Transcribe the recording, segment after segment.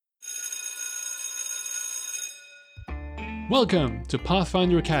Welcome to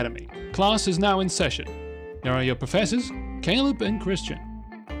Pathfinder Academy. Class is now in session. Here are your professors, Caleb and Christian.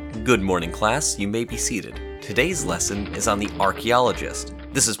 Good morning, class. You may be seated. Today's lesson is on the Archaeologist.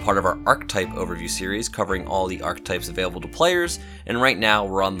 This is part of our Archetype overview series covering all the archetypes available to players, and right now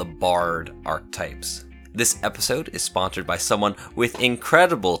we're on the Bard archetypes. This episode is sponsored by someone with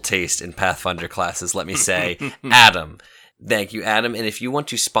incredible taste in Pathfinder classes, let me say, Adam. Thank you, Adam, and if you want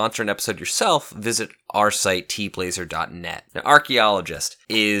to sponsor an episode yourself, visit our site, tblazer.net. Now, Archaeologist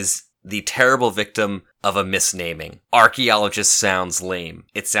is the terrible victim of a misnaming. Archaeologist sounds lame.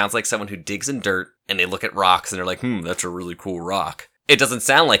 It sounds like someone who digs in dirt, and they look at rocks, and they're like, that's a really cool rock. It doesn't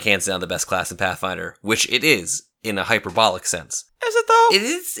sound like hands down the best class in Pathfinder, which it is, in a hyperbolic sense. Is it though?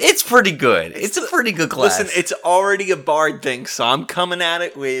 It's pretty good. It's a pretty good class. Listen, it's already a bard thing, so I'm coming at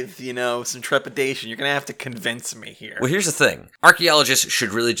it with, some trepidation. You're going to have to convince me here. Well, here's the thing. Archaeologist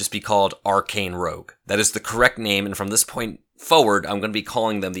should really just be called Arcane Rogue. That is the correct name, and from this point forward, I'm going to be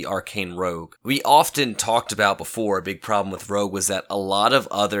calling them the Arcane Rogue. We often talked about before, a big problem with Rogue was that a lot of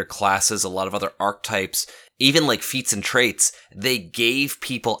other classes, a lot of other archetypes, even like feats and traits, they gave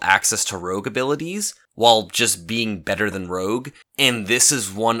people access to Rogue abilities while just being better than Rogue, and this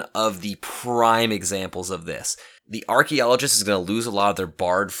is one of the prime examples of this. The Archaeologist is going to lose a lot of their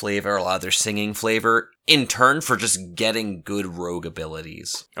bard flavor, a lot of their singing flavor, in turn for just getting good Rogue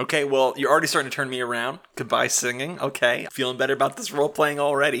abilities. Okay, well, you're already starting to turn me around. Goodbye singing. Okay, feeling better about this role-playing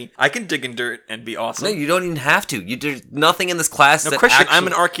already. I can dig in dirt and be awesome. No, you don't even have to. There's nothing in this class that Christian, actually... I'm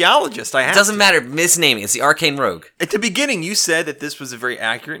an archaeologist. It doesn't matter. Misnaming. It's the Arcane Rogue. At the beginning, you said that this was a very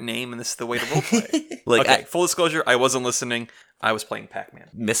accurate name, and this is the way to roleplay. Okay, full disclosure, I wasn't listening. I was playing Pac-Man.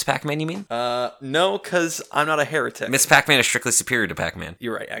 Miss Pac-Man, you mean? No, because I'm not a heretic. Miss Pac-Man is strictly superior to Pac-Man.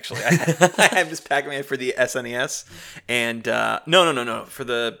 You're right, actually. I had Miss Pac-Man for the SNES, and no.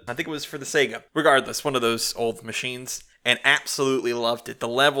 I think it was for the Sega. Regardless, one of those old machines, and absolutely loved it. The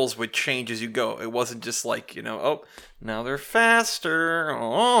levels would change as you go. It wasn't just like, now they're faster.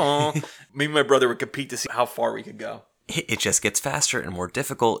 Oh. Me and my brother would compete to see how far we could go. It just gets faster and more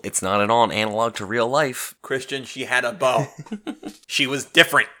difficult. It's not at all an analog to real life. Christian, she had a bow. She was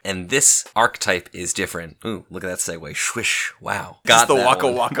different. And this archetype is different. Ooh, look at that segue. Swish. Wow. Got the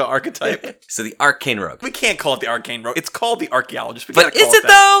Waka Waka archetype. So the Arcane Rogue. We can't call it the Arcane Rogue. It's called the Archaeologist. But is it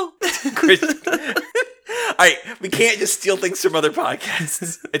though? Christian. Alright, we can't just steal things from other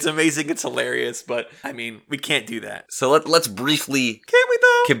podcasts. It's amazing, it's hilarious, but, we can't do that. So let's briefly Can't we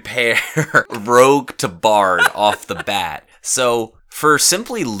though? compare Rogue to Bard off the bat. So, for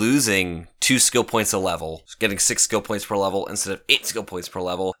simply losing 2 skill points a level, getting 6 skill points per level instead of 8 skill points per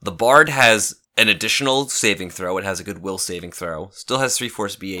level, the Bard has an additional saving throw. It has a Goodwill saving throw. Still has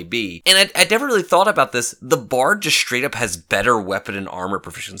 3-Force BAB. And I'd never really thought about this. The Bard just straight up has better weapon and armor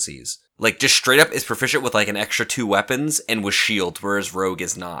proficiencies. Like, just straight up is proficient with, an extra 2 weapons and with shield, whereas Rogue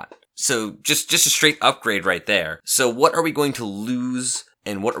is not. So, just a straight upgrade right there. So, what are we going to lose,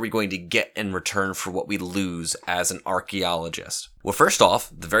 and what are we going to get in return for what we lose as an Archaeologist? Well, first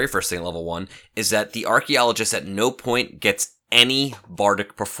off, the very first thing in level 1 is that the Archaeologist at no point gets any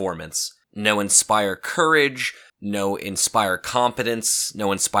bardic performance. No Inspire Courage, no Inspire Competence,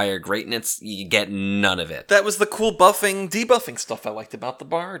 no Inspire Greatness. You get none of it. That was the cool buffing, debuffing stuff I liked about the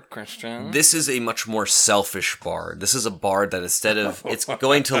Bard, Christian. This is a much more selfish Bard. This is a Bard that instead of, it's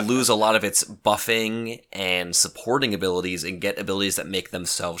going to lose a lot of its buffing and supporting abilities and get abilities that make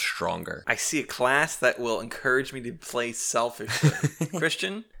themselves stronger. I see a class that will encourage me to play selfishly.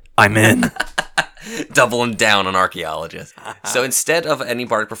 Christian, I'm in. Doubling down on Archaeologist. So instead of any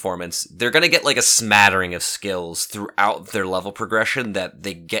bardic performance, they're going to get a smattering of skills throughout their level progression that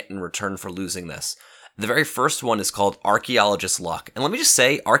they get in return for losing this. The very first one is called Archaeologist Luck. And let me just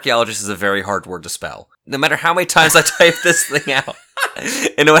say, Archaeologist is a very hard word to spell. No matter how many times I type this thing out,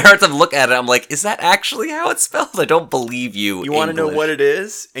 and no matter how I look at it, I'm like, is that actually how it's spelled? I don't believe you. You want to know what it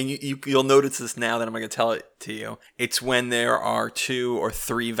is? And you'll notice this now that I'm going to tell it to you. It's when there are 2 or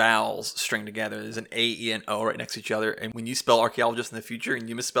 3 vowels stringed together. There's an A, E, and O right next to each other. And when you spell Archaeologist in the future and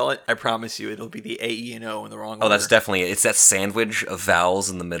you misspell it, I promise you it'll be the A, E, and O in the wrong order. Oh, that's definitely it. It's that sandwich of vowels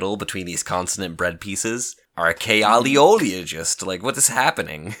in the middle between these consonant bread pieces. Archaeologist, what is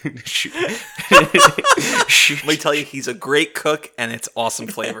happening? Let me tell you, he's a great cook, and it's awesome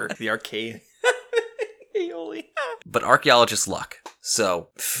flavor. The arcade. But Archaeologist Luck.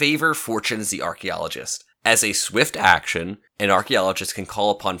 So, favor Fortune's the Archaeologist. As a swift action, an Archaeologist can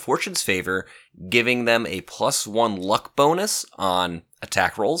call upon Fortune's favor, giving them a +1 luck bonus on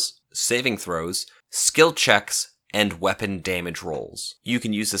attack rolls, saving throws, skill checks, and weapon damage rolls. You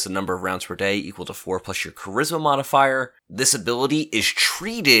can use this a number of rounds per day, equal to 4 plus your charisma modifier. This ability is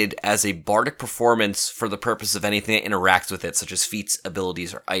treated as a bardic performance for the purpose of anything that interacts with it, such as feats,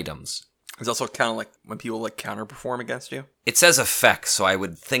 abilities, or items. It's also kind of like when people like counter perform against you. It says effects, so I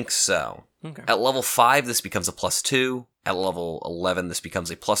would think so. Okay. At level 5, this becomes a +2. At level 11, this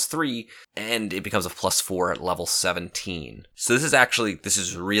becomes a +3, and it becomes a +4 at level 17. So this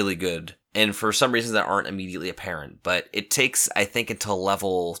is really good. And for some reasons that aren't immediately apparent, but it takes, I think, until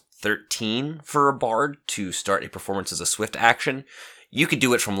level 13 for a bard to start a performance as a swift action. You could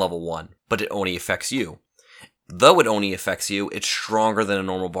do it from level 1, but it only affects you. Though it only affects you, it's stronger than a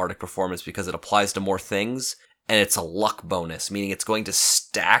normal bardic performance because it applies to more things, and it's a luck bonus, meaning it's going to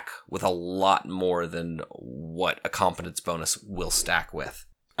stack with a lot more than what a competence bonus will stack with.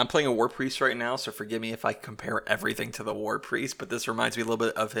 I'm playing a War Priest right now, so forgive me if I compare everything to the War Priest, but this reminds me a little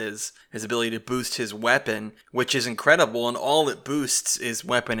bit of his ability to boost his weapon, which is incredible, and all it boosts is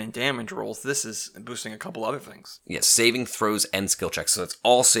weapon and damage rolls. This is boosting a couple other things. Yes, saving throws and skill checks, so it's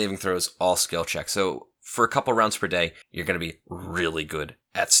all saving throws, all skill checks. So for a couple rounds per day, you're going to be really good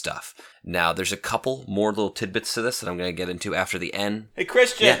at stuff. Now, there's a couple more little tidbits to this that I'm going to get into after the end. Hey,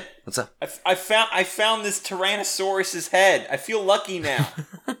 Christian. Yeah, what's up? I found this Tyrannosaurus's head. I feel lucky now.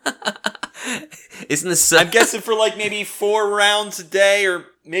 Isn't this... I'm guessing for like maybe 4 rounds a day or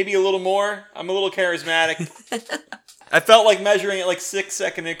maybe a little more. I'm a little charismatic. I felt like measuring it like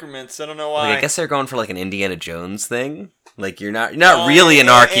 6-second increments. I don't know why. Like, I guess they're going for like an Indiana Jones thing. Like, you're not really an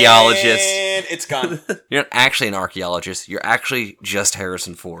archaeologist. And it's gone. You're not actually an archaeologist. You're actually just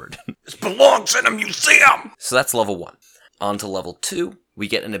Harrison Ford. This belongs in a museum. So that's level 1. On to level 2, we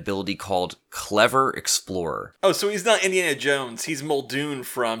get an ability called Clever Explorer. Oh, so he's not Indiana Jones. He's Muldoon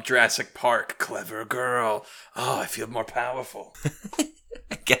from Jurassic Park. Clever girl. Oh, I feel more powerful.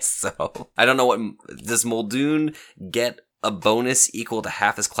 I guess so. I don't know what... Does Muldoon get a bonus equal to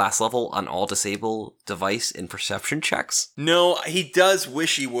half his class level on all disable device in perception checks? No, he does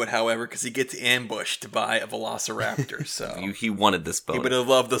wish he would, however, because he gets ambushed by a velociraptor, so... He wanted this bonus. He would have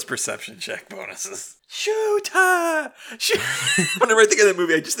loved those perception check bonuses. Shoot her! Whenever I think of that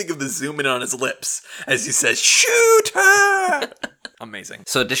movie, I just think of the zoom in on his lips as he says, shoot her! Amazing.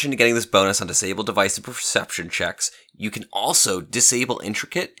 So in addition to getting this bonus on disable device and perception checks, you can also disable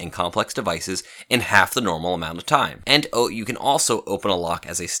intricate and complex devices in half the normal amount of time. And you can also open a lock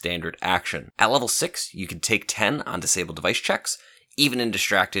as a standard action. At level 6, you can take 10 on disable device checks, even in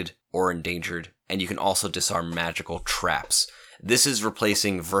distracted or endangered, and you can also disarm magical traps. This is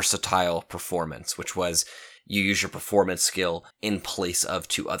replacing versatile performance, which was you use your performance skill in place of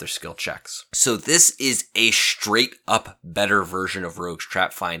 2 other skill checks. So this is a straight up better version of Rogue's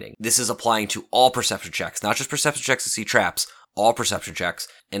Trap Finding. This is applying to all perception checks, not just perception checks to see traps, all perception checks,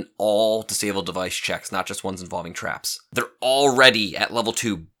 and all disabled device checks, not just ones involving traps. They're already at level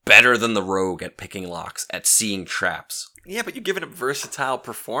 2 better than the Rogue at picking locks, at seeing traps. Yeah, but you're giving it versatile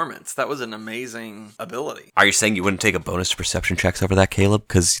performance. That was an amazing ability. Are you saying you wouldn't take a bonus to perception checks over that, Caleb?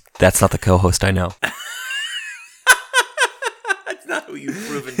 Because that's not the co-host I know. That's not who you've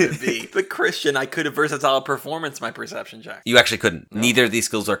proven to be. But Christian, I could have versatile performance my perception check. You actually couldn't. No. Neither of these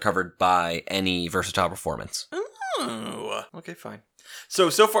skills are covered by any versatile performance. Oh, okay, fine. So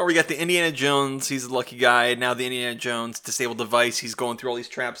far we got the Indiana Jones, he's the lucky guy. Now the Indiana Jones disabled device, he's going through all these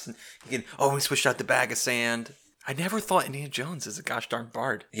traps and he can, we switched out the bag of sand. I never thought Indiana Jones is a gosh darn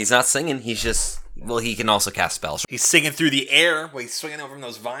bard. He's not singing, he's just, he can also cast spells. He's singing through the air while he's swinging over from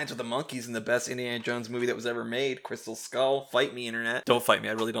those vines with the monkeys in the best Indiana Jones movie that was ever made, Crystal Skull. Fight me, internet. Don't fight me,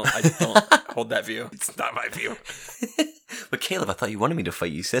 I don't hold that view. It's not my view. But Caleb, I thought you wanted me to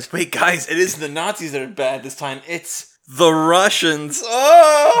fight you, said. Wait, guys, it is the Nazis that are bad this time. It's the Russians.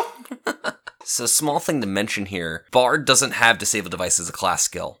 Oh! So, small thing to mention here, Bard doesn't have Disable Device as a class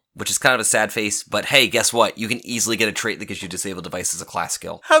skill, which is kind of a sad face, but hey, guess what? You can easily get a trait that gives you Disable Device as a class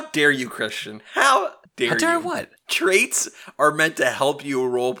skill. How dare you, Christian? How dare you? What? Traits are meant to help you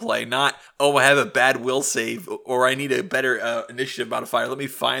roleplay, not, I have a bad will save, or I need a better initiative modifier. Let me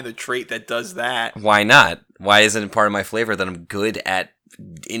find the trait that does that. Why not? Why isn't it part of my flavor that I'm good at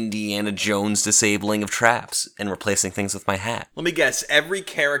Indiana Jones disabling of traps and replacing things with my hat? Let me guess, every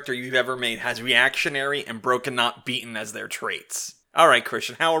character you've ever made has reactionary and broken not beaten as their traits. Alright,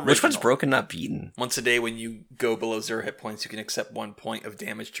 Christian, how original. Which one's broken not beaten? Once a day when you go below 0 hit points, you can accept 1 point of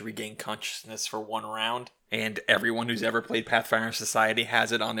damage to regain consciousness for 1 round. And everyone who's ever played Pathfinder Society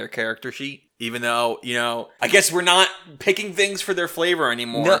has it on their character sheet. Even though, I guess we're not picking things for their flavor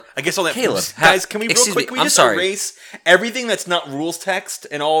anymore. No, I guess all that... Caleb, guys, can we real excuse quick, me, can we I'm just sorry. erase everything that's not rules text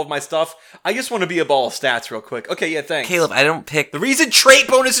and all of my stuff? I just want to be a ball of stats real quick. Okay, yeah, thanks. Caleb, I don't pick... The reason trait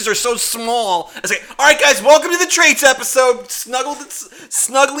bonuses are so small is like, all right, guys, welcome to the traits episode.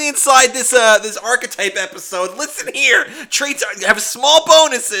 Snugly inside this archetype episode. Listen here, traits have small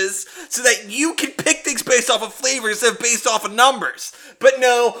bonuses so that you can pick things based off of flavor instead of based off of numbers. But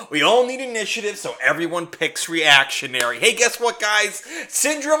no, we all need initiative, so everyone picks reactionary. Hey, guess what, guys?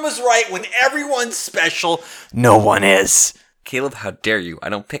 Syndrome is right. When everyone's special, no one is. Caleb, how dare you? I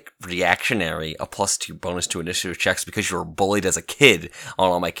don't pick reactionary, a +2 bonus to initiative checks because you were bullied as a kid on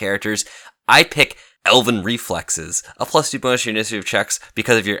all my characters. I pick elven reflexes, a +2 bonus to initiative checks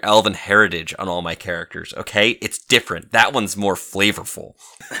because of your elven heritage on all my characters, okay? It's different. That one's more flavorful.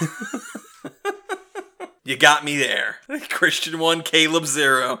 You got me there. Christian 1, Caleb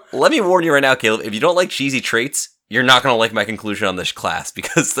 0. Let me warn you right now, Caleb, if you don't like cheesy traits, you're not going to like my conclusion on this class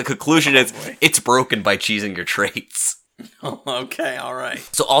because the conclusion is it's broken by cheesing your traits. Oh, okay, all right.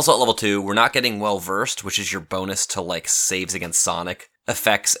 So also at level 2, we're not getting well versed, which is your bonus to like saves against sonic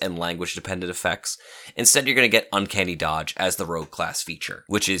effects and language dependent effects. Instead, you're going to get uncanny dodge as the rogue class feature,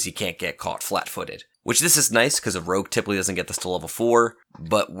 which is you can't get caught flat-footed. Which this is nice because a rogue typically doesn't get this to level 4,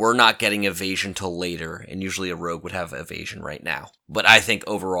 but we're not getting evasion till later, and usually a rogue would have evasion right now. But I think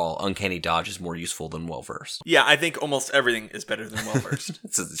overall, uncanny dodge is more useful than well-versed. Yeah, I think almost everything is better than well-versed.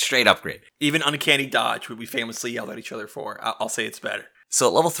 It's a straight upgrade. Even uncanny dodge, which we famously yelled at each other for. I'll say it's better. So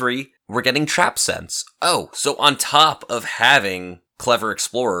at level 3, we're getting trap sense. Oh, so on top of having Clever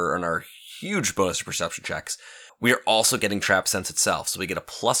Explorer and our huge bonus to perception checks, we are also getting trap sense itself. So we get a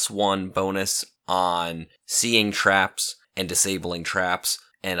 +1 bonus on seeing traps and disabling traps,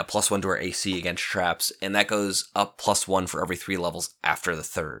 and a +1 to our AC against traps, and that goes up +1 for every 3 levels after the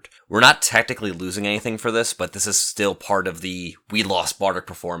 3rd. We're not technically losing anything for this, but this is still part of the We Lost Bardic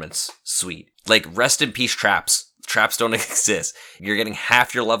Performance suite. Like, rest in peace traps. Traps don't exist. You're getting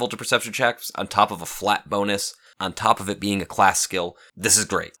half your level to perception checks on top of a flat bonus, on top of it being a class skill. This is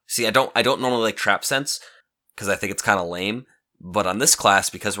great. See, I don't normally like trap sense, because I think it's kind of lame. But on this class,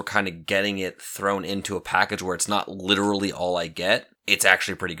 because we're kind of getting it thrown into a package where it's not literally all I get, it's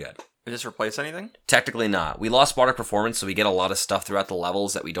actually pretty good. Does this replace anything? Technically not. We lost Bardic Performance, so we get a lot of stuff throughout the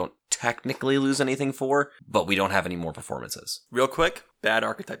levels that we don't technically lose anything for, but we don't have any more performances. Real quick, bad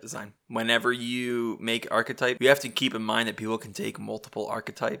archetype design. Whenever you make archetype, you have to keep in mind that people can take multiple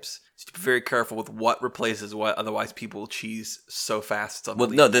archetypes. So be very careful with what replaces what, otherwise people will cheese so fast. Well,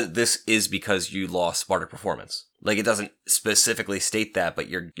 no, this is because you lost Bardic Performance. Like, it doesn't specifically state that, but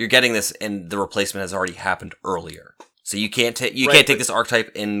you're getting this, and the replacement has already happened earlier. So you can't take this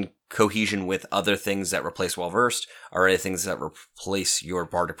archetype in cohesion with other things that replace well-versed, or other things that replace your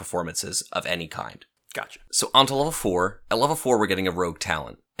Bardic Performances of any kind. Gotcha. So on to level 4. At level 4, we're getting a Rogue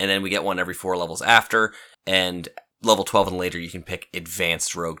Talent, and then we get one every 4 levels after, and level 12 and later, you can pick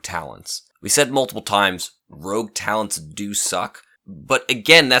Advanced Rogue Talents. We said multiple times, Rogue Talents do suck. But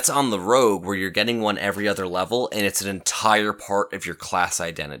again, that's on the rogue where you're getting one every other level and it's an entire part of your class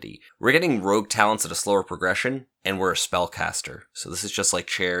identity. We're getting rogue talents at a slower progression and we're a spellcaster. So this is just like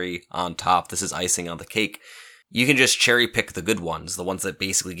cherry on top. This is icing on the cake. You can just cherry pick the good ones, the ones that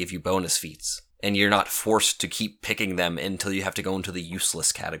basically give you bonus feats. And you're not forced to keep picking them until you have to go into the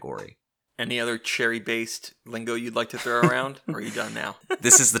useless category. Any other cherry-based lingo you'd like to throw around? Or are you done now?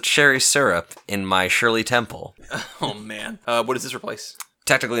 This is the cherry syrup in my Shirley Temple. Oh, man. What does this replace?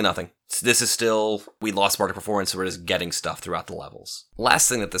 Technically nothing. This is still, we lost Bardic Performance, so we're just getting stuff throughout the levels. Last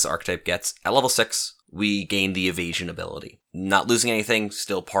thing that this archetype gets, at level 6, we gain the evasion ability. Not losing anything,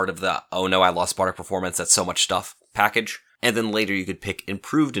 still part of the, oh no, I lost Bardic Performance, that's so much stuff package. And then later you could pick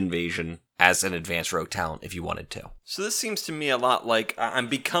improved evasion as an advanced rogue talent if you wanted to. So this seems to me a lot like I'm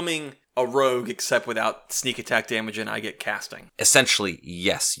becoming a rogue, except without sneak attack damage, and I get casting. Essentially,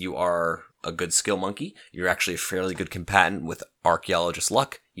 yes, you are a good skill monkey. You're actually a fairly good combatant with archaeologist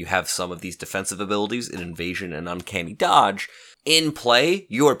luck. You have some of these defensive abilities in invasion and uncanny dodge. In play,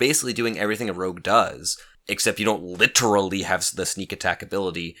 you are basically doing everything a rogue does, except you don't literally have the sneak attack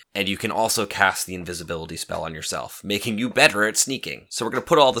ability, and you can also cast the invisibility spell on yourself, making you better at sneaking. So we're going to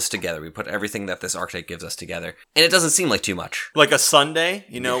put all this together. We put everything that this archetype gives us together, and it doesn't seem like too much. Like a sundae,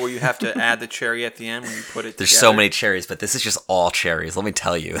 where you have to add the cherry at the end when you put it There's together. so many cherries, but this is just all cherries. Let me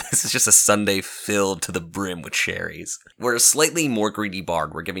tell you, this is just a sundae filled to the brim with cherries. We're a slightly more greedy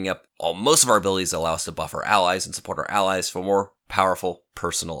bard. We're giving up most of our abilities that allow us to buff our allies and support our allies for more powerful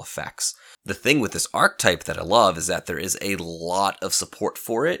personal effects. The thing with this archetype that I love is that there is a lot of support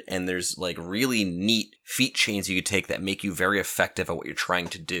for it, and there's like really neat feat chains you could take that make you very effective at what you're trying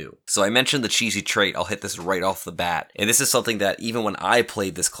to do. So I mentioned the cheesy trait, I'll hit this right off the bat. And this is something that even when I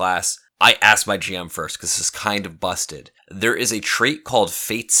played this class, I asked my GM first because this is kind of busted. There is a trait called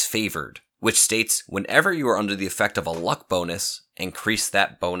Fates Favored, which states whenever you are under the effect of a luck bonus, increase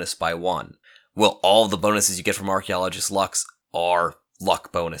that bonus by 1. Well, all the bonuses you get from Archaeologist Lucks are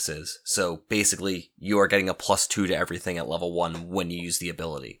luck bonuses. So basically, you are getting a +2 to everything at level 1 when you use the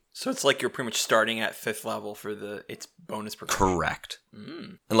ability. So it's like you're pretty much starting at 5th level for its bonus progression. Correct.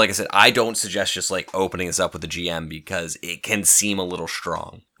 And like I said, I don't suggest just like opening this up with the GM because it can seem a little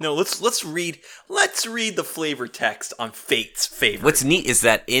strong. No, let's read the flavor text on Fate's Favor. What's neat is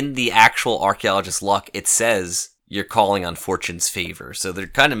that in the actual Archaeologist Luck, it says you're calling on Fortune's favor. So they're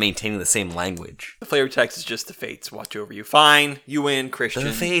kind of maintaining the same language. The flavor text is just the Fates watch over you. Fine, you win, Christian.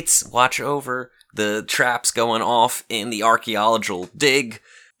 The Fates watch over the traps going off in the archaeological dig.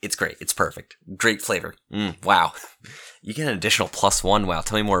 It's great. It's perfect. Great flavor. Wow. You get an additional +1. Wow.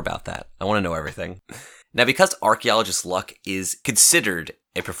 Tell me more about that. I want to know everything. Now, because Archaeologist Luck is considered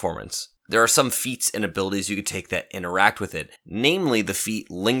a performance, there are some feats and abilities you could take that interact with it. Namely, the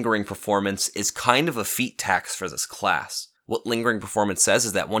feat Lingering Performance is kind of a feat tax for this class. What Lingering Performance says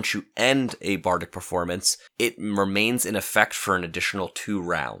is that once you end a bardic performance, it remains in effect for an additional 2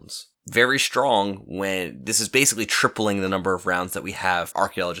 rounds. Very strong when this is basically tripling the number of rounds that we have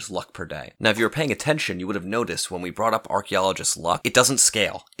Archaeologist Luck per day. Now, if you were paying attention, you would have noticed when we brought up Archaeologist Luck, it doesn't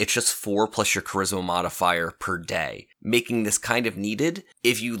scale. It's just 4 plus your charisma modifier per day, making this kind of needed.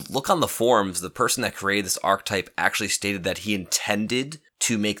 If you look on the forums, the person that created this archetype actually stated that he intended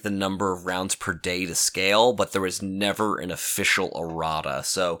to make the number of rounds per day to scale, but there was never an official errata.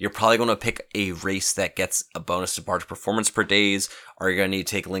 So you're probably going to pick a race that gets a bonus to bardic performance per days, or you're going to need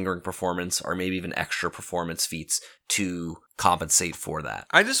to take Lingering Performance, or maybe even extra performance feats to compensate for that.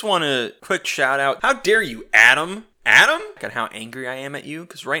 I just want a quick shout out. How dare you, Adam? Adam? Look at how angry I am at you.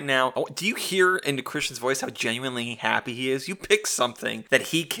 Because right now, do you hear into Christian's voice how genuinely happy he is? You pick something that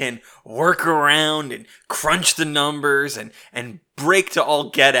he can work around and crunch the numbers and break to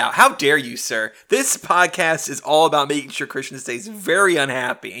all get out. How dare you, sir? This podcast is all about making sure Christian stays very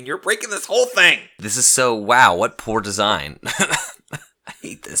unhappy, and you're breaking this whole thing. This is so, wow, what poor design. I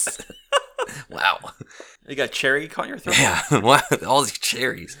hate this. Wow. You got cherry caught in your throat? Yeah, wow, all these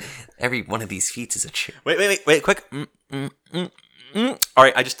cherries. Every one of these feats is a cherry. Wait, quick. All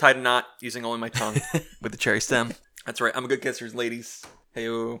right, I just tied a knot using only my tongue with the cherry stem. That's right, I'm a good kisser, ladies.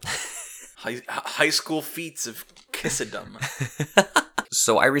 Hey-o. High school feats of kissedom.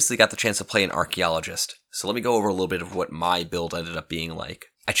 So I recently got the chance to play an archaeologist. So let me go over a little bit of what my build ended up being like.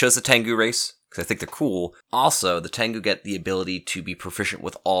 I chose the Tengu race because I think they're cool. Also, the Tengu get the ability to be proficient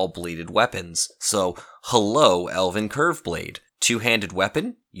with all bladed weapons. So, hello, Elven Curve Blade. 2-handed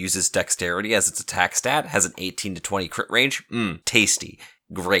weapon, uses dexterity as its attack stat, has an 18 to 20 crit range. Tasty.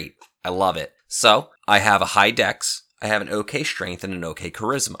 Great. I love it. So, I have a high dex, I have an okay strength, and an okay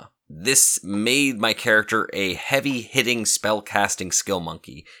charisma. This made my character a heavy-hitting spell-casting skill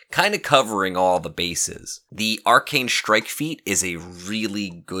monkey, kind of covering all the bases. The Arcane Strike feat is a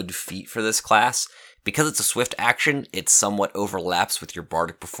really good feat for this class. Because it's a swift action, it somewhat overlaps with your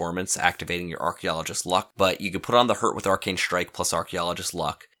Bardic Performance, activating your Archaeologist Luck, but you could put on the Hurt with Arcane Strike plus Archaeologist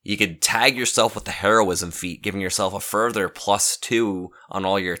Luck. You could tag yourself with the Heroism feat, giving yourself a further +2 on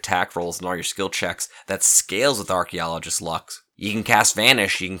all your attack rolls and all your skill checks that scales with Archaeologist Luck. You can cast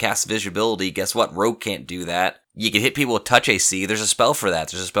Vanish, you can cast Visibility. Guess what? Rogue can't do that. You can hit people with Touch AC. There's a spell for that.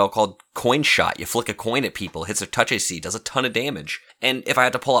 There's a spell called Coin Shot. You flick a coin at people, hits their Touch AC, does a ton of damage. And if I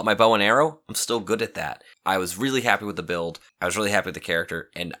had to pull out my bow and arrow, I'm still good at that. I was really happy with the build. I was really happy with the character.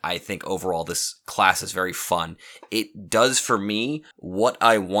 And I think overall this class is very fun. It does for me what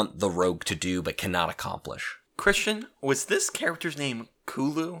I want the rogue to do but cannot accomplish. Christian, was this character's name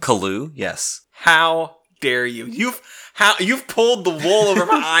Kulu? Kalu, yes. How dare you? You've pulled the wool over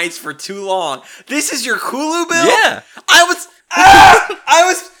my eyes for too long. This is your Kulu build? Yeah. I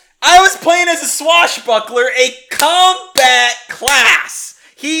was playing as a swashbuckler, a combat class.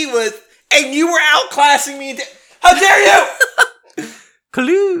 And you were outclassing me. How dare you?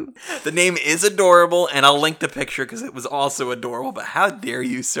 Kalu. The name is adorable, and I'll link the picture because it was also adorable, but how dare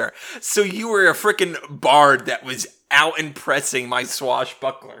you, sir? So you were a freaking bard that was out impressing my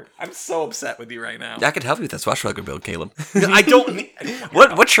swashbuckler. I'm so upset with you right now. I could help you with that swashbuckler build, Caleb. I don't need...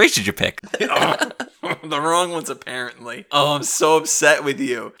 What traits did you pick? The wrong ones, apparently. Oh, I'm so upset with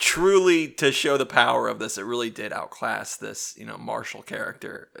you. Truly, to show the power of this, it really did outclass this, martial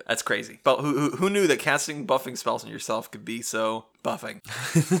character. That's crazy. But who knew that casting buffing spells on yourself could be so buffing?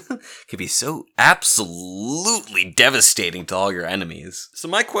 Could be so absolutely devastating to all your enemies. So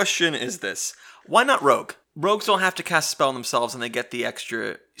my question is this. Why not Rogue? Rogues don't have to cast a spell on themselves and they get the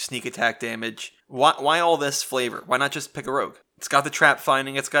extra sneak attack damage. Why all this flavor? Why not just pick a Rogue? It's got the trap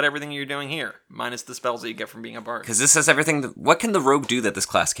finding, it's got everything you're doing here, minus the spells that you get from being a bard. Because this has everything. What can the rogue do that this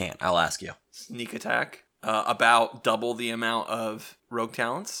class can't? I'll ask you. Sneak attack. About double the amount of rogue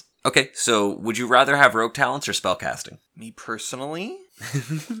talents. Okay, so would you rather have rogue talents or spell casting? Me personally?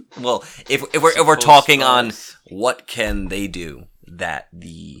 Well, if we're talking on what can they do that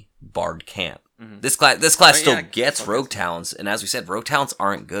the bard can't. Mm-hmm. This class still gets rogue talents, and as we said, rogue talents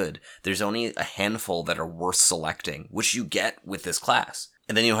aren't good. There's only a handful that are worth selecting, which you get with this class.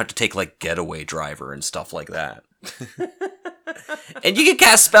 And then you don't have to take, like, Getaway Driver and stuff like that. And you can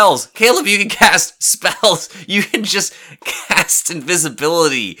cast spells. Caleb, you can cast spells. You can just cast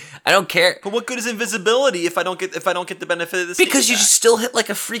invisibility. I don't care. But what good is invisibility if I don't get the benefit of this? Because you just still hit like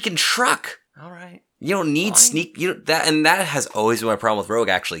a freaking truck. All right. You don't need sneak. That has always been my problem with Rogue.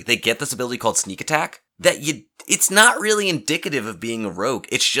 Actually, they get this ability called Sneak Attack. It's not really indicative of being a rogue.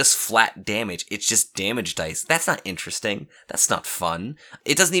 It's just flat damage. It's just damage dice. That's not interesting. That's not fun.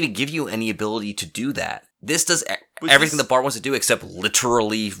 It doesn't even give you any ability to do that. This does everything the bard wants to do except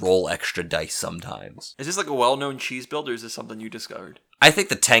literally roll extra dice sometimes. Is this like a well-known cheese build, or is this something you discovered? I think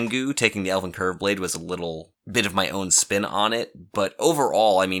the Tengu taking the Elven Curve Blade was a little bit of my own spin on it, but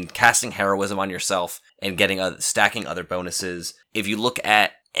overall, I mean, casting Heroism on yourself and stacking other bonuses. If you look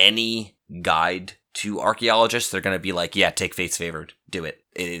at any guide to archaeologists, they're going to be like, yeah, take Fate's Favored. Do it.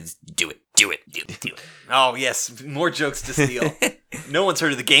 Do it. Oh, yes. More jokes to steal. No one's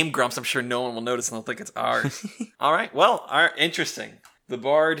heard of the Game Grumps. I'm sure no one will notice and they'll think it's ours. All right. Well, interesting. The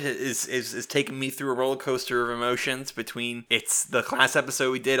Bard is taking me through a roller coaster of emotions between the class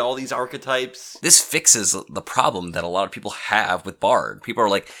episode we did, all these archetypes. This fixes the problem that a lot of people have with Bard. People are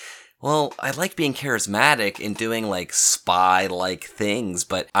like, well, I like being charismatic and doing, like, spy-like things,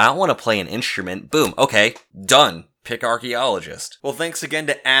 but I don't want to play an instrument. Boom. Okay. Done. Pick Archaeologist. Well, thanks again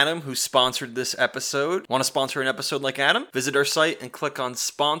to Adam, who sponsored this episode. Want to sponsor an episode like Adam? Visit our site and click on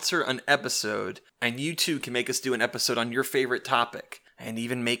Sponsor an Episode, and you too can make us do an episode on your favorite topic. And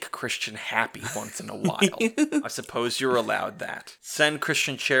even make Christian happy once in a while. I suppose you're allowed that. Send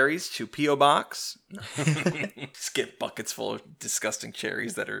Christian cherries to P.O. Box. Just get buckets full of disgusting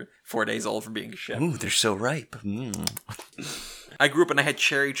cherries that are 4 days old from being shipped. Ooh, they're so ripe. I grew up and I had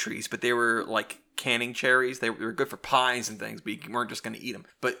cherry trees, but they were like canning cherries. They were good for pies and things, but you weren't just going to eat them.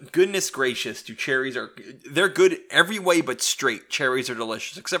 But goodness gracious, they're good every way but straight. Cherries are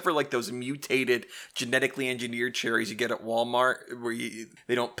delicious, except for like those mutated, genetically engineered cherries you get at Walmart where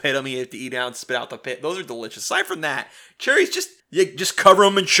they don't pit them, you have to eat out and spit out the pit. Those are delicious. Aside from that, cherries, just cover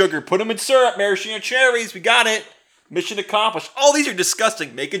them in sugar, put them in syrup, maraschino cherries, we got it. Mission accomplished. Oh, these are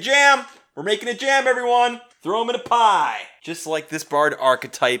disgusting. Make a jam. We're making a jam, everyone. Throw them in a pie. Just like this Bard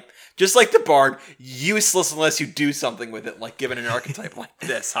archetype. Just like the Bard, useless unless you do something with it, like giving an archetype like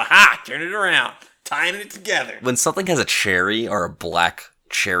this. Ha-ha! Turn it around. Tying it together. When something has a cherry or a black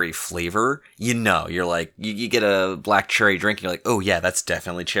cherry flavor, you're like, you get a black cherry drink and you're like, oh yeah, that's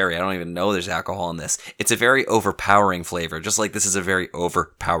definitely cherry. I don't even know there's alcohol in this. It's a very overpowering flavor, just like this is a very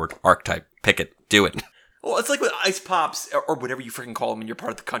overpowered archetype. Pick it. Do it. Well, it's like with ice pops, or whatever you freaking call them in your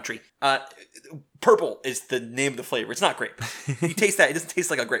part of the country. Purple is the name of the flavor. It's not grape. You taste that, it doesn't taste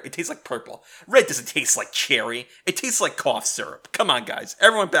like a grape. It tastes like purple. Red doesn't taste like cherry. It tastes like cough syrup. Come on, guys.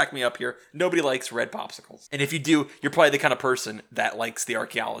 Everyone back me up here. Nobody likes red popsicles. And if you do, you're probably the kind of person that likes the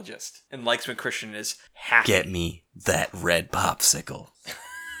archaeologist and likes when Christian is happy. Get me that red popsicle.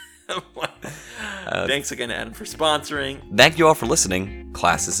 Thanks again, Adam, for sponsoring. Thank you all for listening.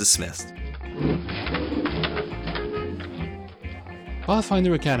 Class is dismissed.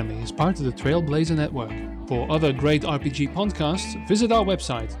 Pathfinder Academy is part of the Trailblazer Network. For other great RPG podcasts, visit our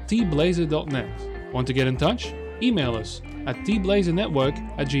website, tblazer.net. Want to get in touch? Email us at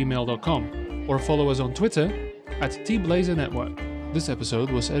tblazernetwork@gmail.com or follow us on Twitter at tblazernetwork. This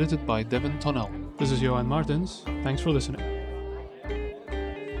episode was edited by Devin Tonnell. This is Johan Martins. Thanks for listening.